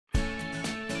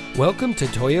Welcome to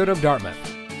Toyota of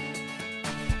Dartmouth.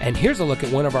 And here's a look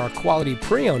at one of our quality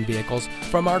pre-owned vehicles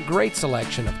from our great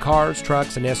selection of cars,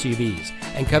 trucks, and SUVs,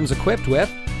 and comes equipped with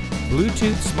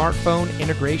Bluetooth smartphone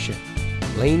integration,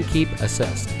 lane keep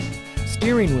assist,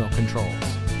 steering wheel controls,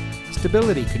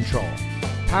 stability control,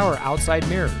 power outside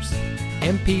mirrors,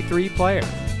 MP3 player,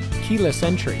 keyless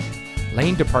entry,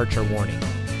 lane departure warning,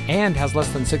 and has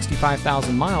less than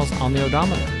 65,000 miles on the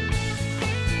odometer.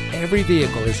 Every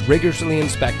vehicle is rigorously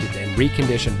inspected and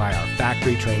reconditioned by our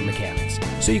factory-trained mechanics,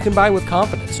 so you can buy with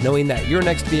confidence knowing that your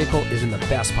next vehicle is in the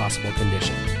best possible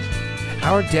condition.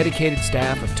 Our dedicated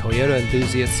staff of Toyota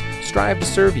enthusiasts strive to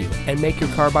serve you and make your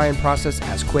car buying process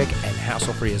as quick and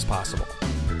hassle-free as possible.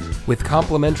 With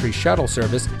complimentary shuttle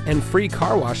service and free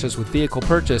car washes with vehicle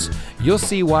purchase, you'll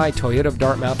see why Toyota of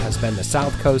Dartmouth has been the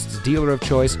South Coast's dealer of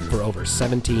choice for over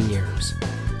 17 years.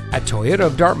 At Toyota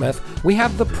of Dartmouth, we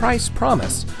have the price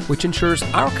promise, which ensures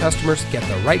our customers get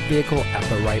the right vehicle at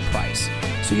the right price.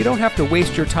 So you don't have to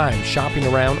waste your time shopping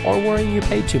around or worrying you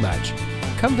paid too much.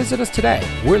 Come visit us today.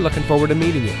 We're looking forward to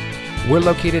meeting you. We're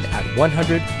located at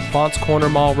 100 Faunce Corner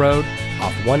Mall Road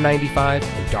off 195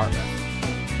 in Dartmouth.